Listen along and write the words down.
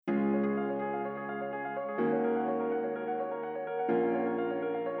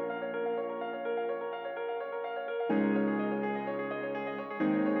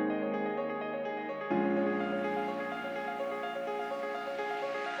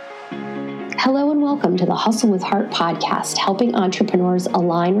Hello and welcome to the Hustle with Heart podcast, helping entrepreneurs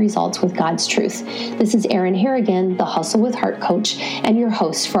align results with God's truth. This is Erin Harrigan, the Hustle with Heart coach, and your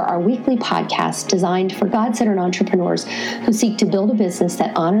host for our weekly podcast designed for God-centered entrepreneurs who seek to build a business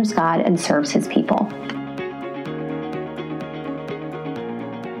that honors God and serves His people.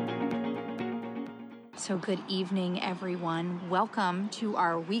 So good evening, everyone. Welcome to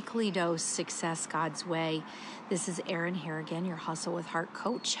our weekly dose Success God's Way. This is Erin Harrigan, your Hustle with Heart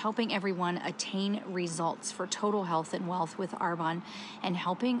coach, helping everyone attain results for total health and wealth with Arbonne and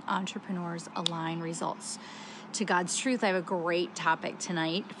helping entrepreneurs align results to God's truth. I have a great topic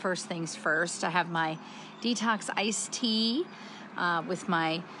tonight. First things first, I have my detox iced tea with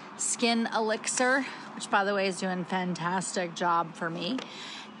my skin elixir, which by the way is doing a fantastic job for me.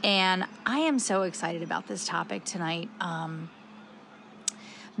 And I am so excited about this topic tonight.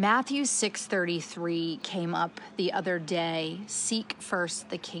 Matthew 6:33 came up the other day. Seek first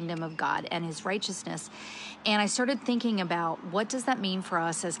the kingdom of God and His righteousness. And I started thinking about what does that mean for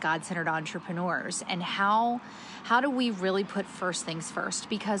us as God-centered entrepreneurs, and how do we really put first things first?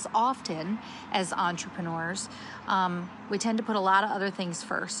 Because often as entrepreneurs, we tend to put a lot of other things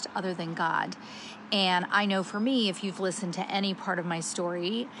first other than God. And I know for me, if you've listened to any part of my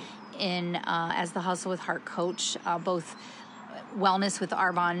story as the Hustle with Heart coach, both wellness with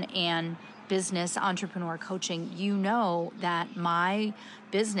Arbonne and business entrepreneur coaching, you know that my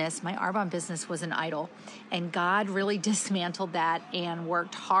Arbonne business was an idol, and God really dismantled that and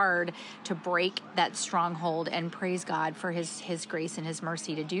worked hard to break that stronghold, and praise God for His grace and His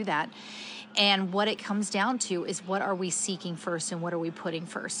mercy to do that. And what it comes down to is, what are we seeking first and what are we putting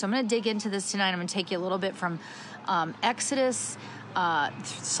first? So I'm going to dig into this tonight. I'm going to take you a little bit from Exodus,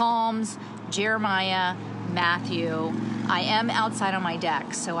 Psalms, Jeremiah, Matthew. I am outside on my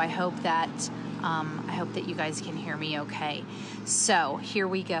deck, so I hope that you guys can hear me okay. So here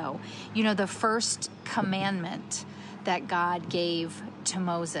we go. You know, the first commandment that God gave to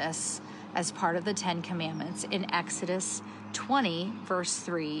Moses as part of the 10 Commandments in Exodus 20, verse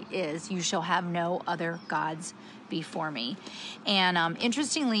 3 is, you shall have no other gods before me. And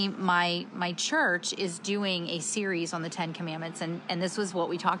interestingly, my church is doing a series on the 10 Commandments, and this was what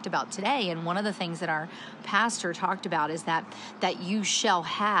we talked about today. And one of the things that our pastor talked about is that you shall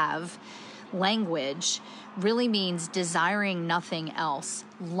have language really means desiring nothing else,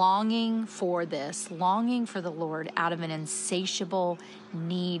 longing for the Lord out of an insatiable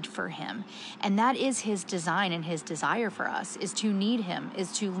need for Him. And that is His design and His desire for us, is to need Him,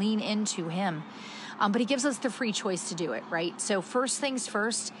 is to lean into Him. But He gives us the free choice to do it, right? So first things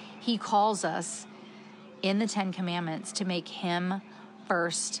first, He calls us in the 10 Commandments to make Him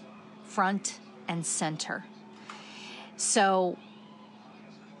first, front and center. So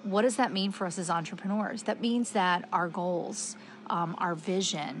what does that mean for us as entrepreneurs? That means that our goals, our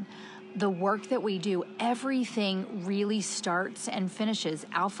vision, the work that we do, everything really starts and finishes,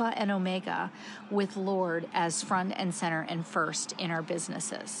 Alpha and Omega, with Lord as front and center and first in our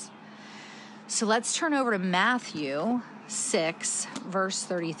businesses. So let's turn over to Matthew 6, verse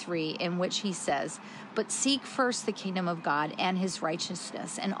 33, in which He says, but seek first the kingdom of God and His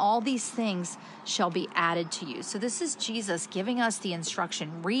righteousness, and all these things shall be added to you. So this is Jesus giving us the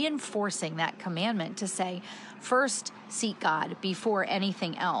instruction, reinforcing that commandment to say, first seek God before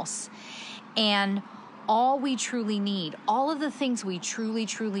anything else. And all we truly need, all of the things we truly,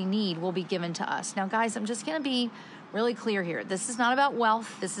 truly need will be given to us. Now, guys, I'm just going to be really clear here. This is not about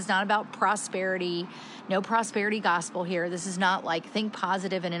wealth. This is not about prosperity. No prosperity gospel here. This is not like think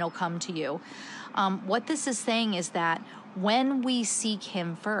positive and it'll come to you. What this is saying is that when we seek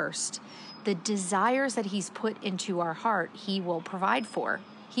Him first, the desires that He's put into our heart, He will provide for.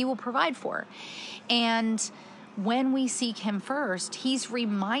 He will provide for. And when we seek Him first, He's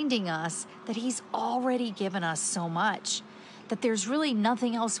reminding us that He's already given us so much, that there's really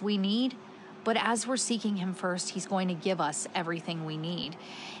nothing else we need. But as we're seeking Him first, He's going to give us everything we need.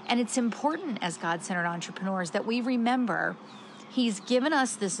 And it's important as God-centered entrepreneurs that we remember He's given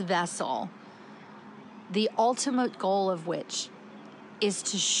us this vessel, the ultimate goal of which is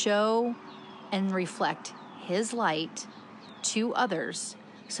to show and reflect His light to others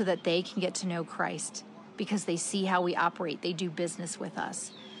so that they can get to know Christ, because they see how we operate. They do business with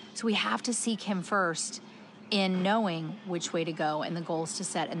us. So we have to seek Him first in knowing which way to go and the goals to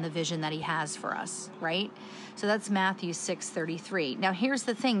set and the vision that He has for us, right? So that's Matthew 6:33. Now here's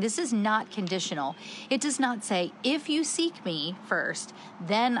the thing. This is not conditional. It does not say, if you seek me first,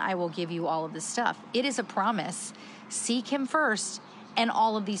 then I will give you all of this stuff. It is a promise. Seek Him first, and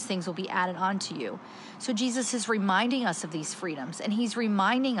all of these things will be added onto you. So Jesus is reminding us of these freedoms, and He's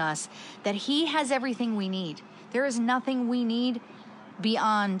reminding us that He has everything we need. There is nothing we need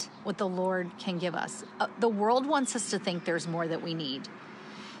beyond what the Lord can give us. The world wants us to think there's more that we need.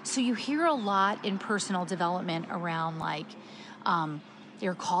 So you hear a lot in personal development around like,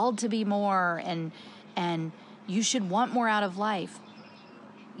 you're called to be more and you should want more out of life.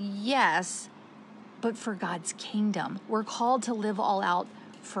 Yes, but for God's kingdom. We're called to live all out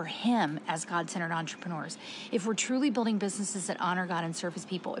for Him as God-centered entrepreneurs. If we're truly building businesses that honor God and serve His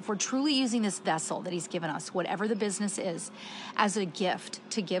people, if we're truly using this vessel that He's given us, whatever the business is, as a gift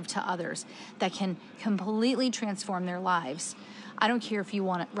to give to others that can completely transform their lives. I don't care if you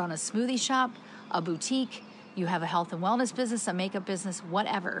want to run a smoothie shop, a boutique, you have a health and wellness business, a makeup business,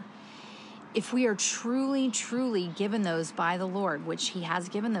 whatever. If we are truly, truly given those by the Lord, which He has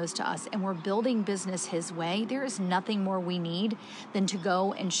given those to us, and we're building business His way, there is nothing more we need than to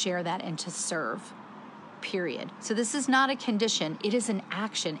go and share that and to serve, period. So this is not a condition. It is an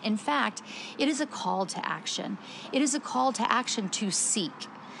action. In fact, it is a call to action. It is a call to action to seek.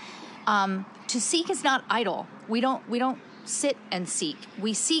 To seek is not idle. We don't sit and seek.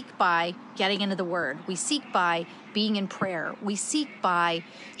 We seek by getting into the Word. We seek by being in prayer. We seek by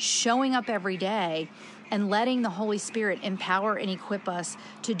showing up every day and letting the Holy Spirit empower and equip us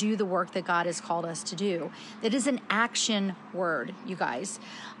to do the work that God has called us to do. It is an action word, you guys.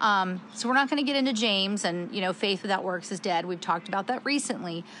 So we're not going to get into James and, faith without works is dead. We've talked about that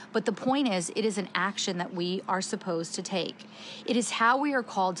recently. But the point is, it is an action that we are supposed to take. It is how we are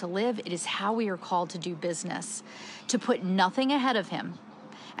called to live. It is how we are called to do business, to put nothing ahead of Him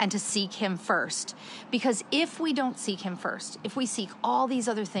and to seek Him first. Because if we don't seek Him first, if we seek all these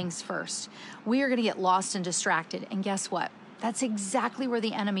other things first, we are going to get lost and distracted. And guess what? That's exactly where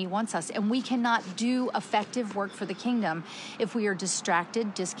the enemy wants us. And we cannot do effective work for the kingdom if we are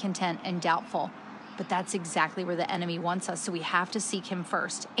distracted, discontent, and doubtful. But that's exactly where the enemy wants us. So we have to seek Him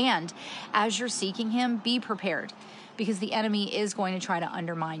first. And as you're seeking Him, be prepared, because the enemy is going to try to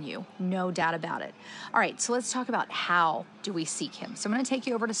undermine you. No doubt about it. All right, so let's talk about how do we seek Him. So I'm going to take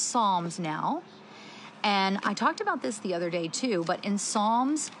you over to Psalms now. And I talked about this the other day too, but in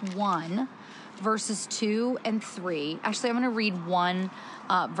Psalms 1, verses 2 and 3, actually I'm going to read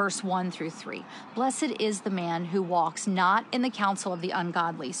verse 1 through 3. Blessed is the man who walks not in the counsel of the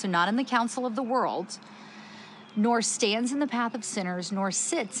ungodly, so not in the counsel of the world, nor stands in the path of sinners, nor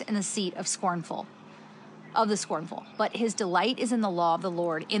sits in the seat of the scornful. But his delight is in the law of the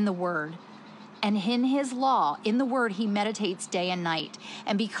Lord, in the word. And in His law, in the word, he meditates day and night.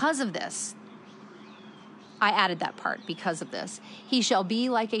 And because of this, I added that part, because of this, he shall be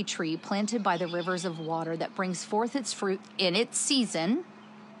like a tree planted by the rivers of water that brings forth its fruit in its season,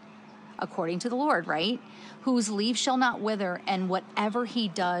 according to the Lord, right? Whose leaf shall not wither, and whatever he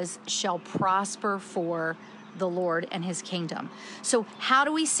does shall prosper for the Lord and His kingdom. So how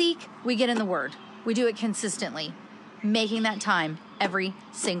do we seek? We get in the Word. We do it consistently, making that time every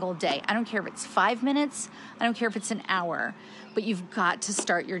single day. I don't care if it's 5 minutes. I don't care if it's an hour, but you've got to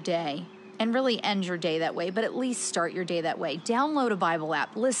start your day and really end your day that way, but at least start your day that way. Download a Bible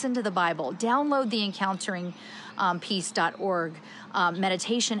app, listen to the Bible, download the EncounteringPeace.org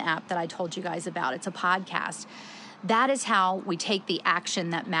meditation app that I told you guys about. It's a podcast. That is how we take the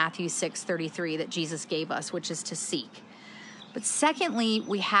action that Matthew 6:33 that Jesus gave us, which is to seek. But secondly,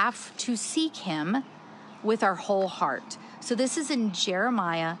 we have to seek Him with our whole heart. So this is in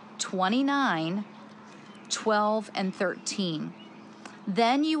Jeremiah 29:12 and 13.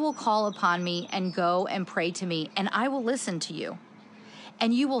 Then you will call upon me and go and pray to me, and I will listen to you.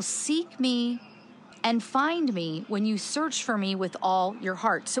 And you will seek me and find me when you search for me with all your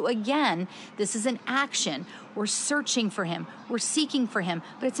heart. So again, this is an action. We're searching for Him. We're seeking for Him.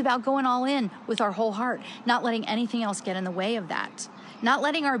 But it's about going all in with our whole heart, not letting anything else get in the way of that. Not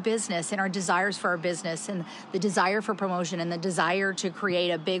letting our business and our desires for our business and the desire for promotion and the desire to create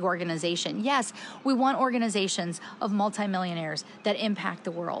a big organization. Yes, we want organizations of multimillionaires that impact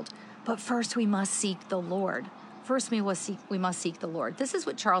the world. But first we must seek the Lord. First we must seek the Lord. This is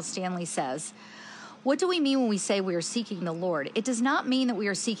what Charles Stanley says. What do we mean when we say we are seeking the Lord? It does not mean that we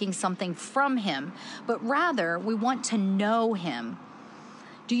are seeking something from Him, but rather we want to know Him.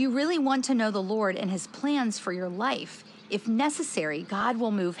 Do you really want to know the Lord and His plans for your life? If necessary, God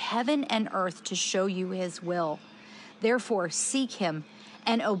will move heaven and earth to show you His will. Therefore, seek Him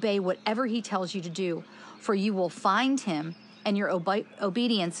and obey whatever He tells you to do, for you will find Him, and your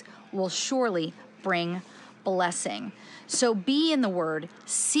obedience will surely bring blessing. So be in the Word,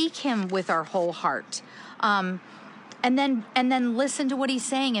 seek Him with our whole heart, and then listen to what He's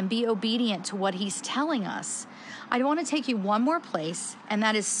saying and be obedient to what He's telling us. I want to take you one more place, and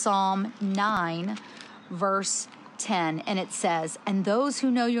that is Psalm 9, verse 10, and it says, "And those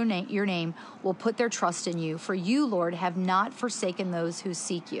who know your name will put their trust in you, for you, Lord, have not forsaken those who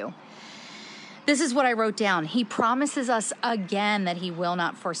seek you." This is what I wrote down. He promises us again that he will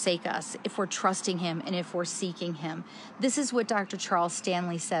not forsake us if we're trusting him and if we're seeking him. This is what Dr. Charles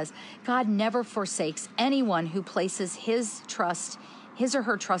Stanley says. God never forsakes anyone who places his or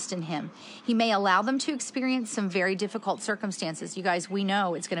her trust in him. He may allow them to experience some very difficult circumstances. You guys, we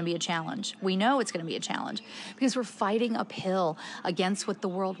know it's going to be a challenge. We know it's going to be a challenge because we're fighting uphill against what the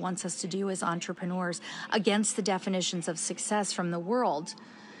world wants us to do as entrepreneurs, against the definitions of success from the world.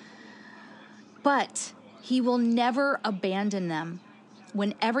 But he will never abandon them.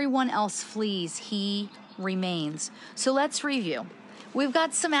 When everyone else flees, he remains. So let's review. We've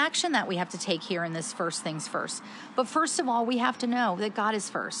got some action that we have to take here in this first things first. But first of all, we have to know that God is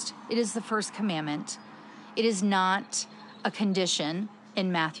first. It is the first commandment. It is not a condition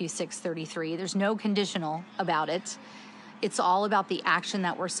in Matthew 6:33. There's no conditional about it. It's all about the action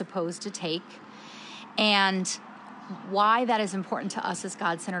that we're supposed to take. And why that is important to us as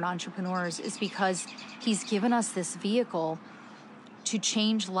God-centered entrepreneurs is because he's given us this vehicle to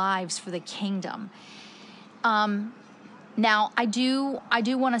change lives for the kingdom. Now, I do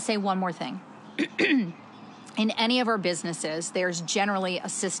want to say one more thing. In any of our businesses, there's generally a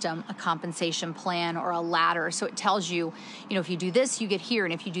system, a compensation plan, or a ladder. So it tells you, if you do this, you get here,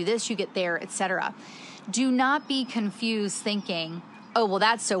 and if you do this, you get there, etc. Do not be confused thinking, oh, well,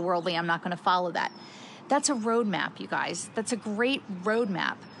 that's so worldly, I'm not going to follow that. That's a roadmap, you guys. That's a great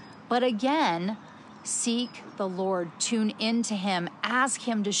roadmap. But again, seek the Lord, tune into him, ask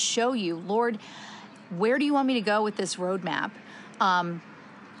him to show you, Lord, where do you want me to go with this roadmap?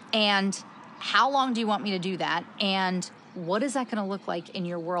 And how long do you want me to do that? And what is that going to look like in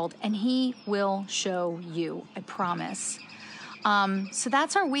your world? And he will show you, I promise. So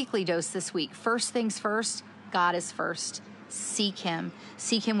that's our weekly dose this week. First things first, God is first. Seek him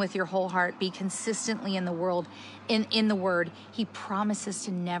with your whole heart. Be consistently in the world, in the word. He promises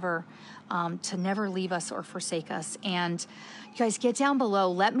to never leave us or forsake us. And you guys, get down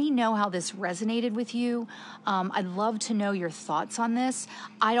below. Let me know how this resonated with you. I'd love to know your thoughts on this.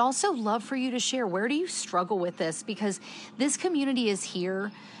 I'd also love for you to share, where do you struggle with this? Because this community is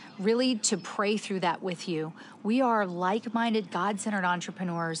here really to pray through that with you. We are like-minded, God-centered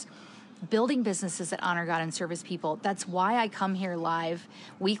entrepreneurs building businesses that honor God and service people. That's why I come here live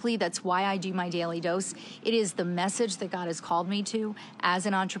weekly. That's why I do my daily dose. It is the message that God has called me to as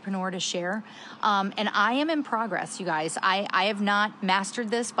an entrepreneur to share. And I am in progress, you guys. I have not mastered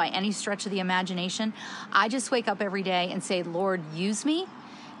this by any stretch of the imagination. I just wake up every day and say, Lord, use me.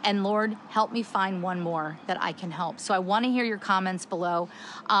 And Lord, help me find one more that I can help. So I want to hear your comments below.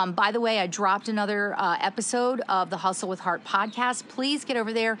 By the way, I dropped another episode of the Hustle with Heart podcast. Please get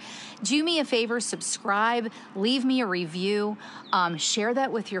over there. Do me a favor, subscribe, leave me a review, share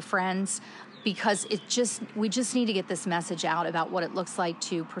that with your friends, because we just need to get this message out about what it looks like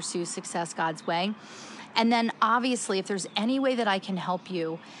to pursue success God's way. And then obviously, if there's any way that I can help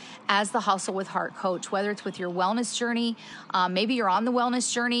you as the Hustle with Heart coach, whether it's with your wellness journey, maybe you're on the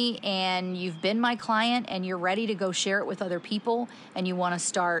wellness journey and you've been my client and you're ready to go share it with other people and you want to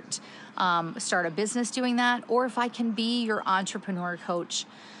start a business doing that, or if I can be your entrepreneur coach,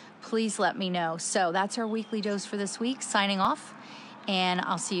 please let me know. So that's our weekly dose for this week. Signing off, and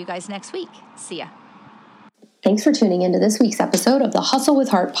I'll see you guys next week. See ya. Thanks for tuning into this week's episode of the Hustle with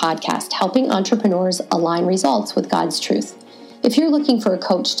Heart podcast, helping entrepreneurs align results with God's truth. If you're looking for a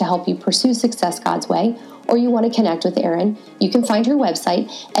coach to help you pursue success God's way, or you want to connect with Erin, you can find her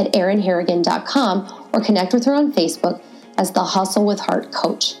website at erinharrigan.com or connect with her on Facebook as the Hustle with Heart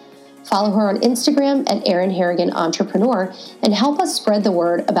Coach. Follow her on Instagram at Erin Harrigan Entrepreneur and help us spread the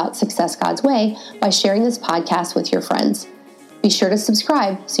word about success God's way by sharing this podcast with your friends. Be sure to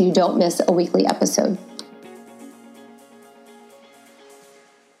subscribe so you don't miss a weekly episode.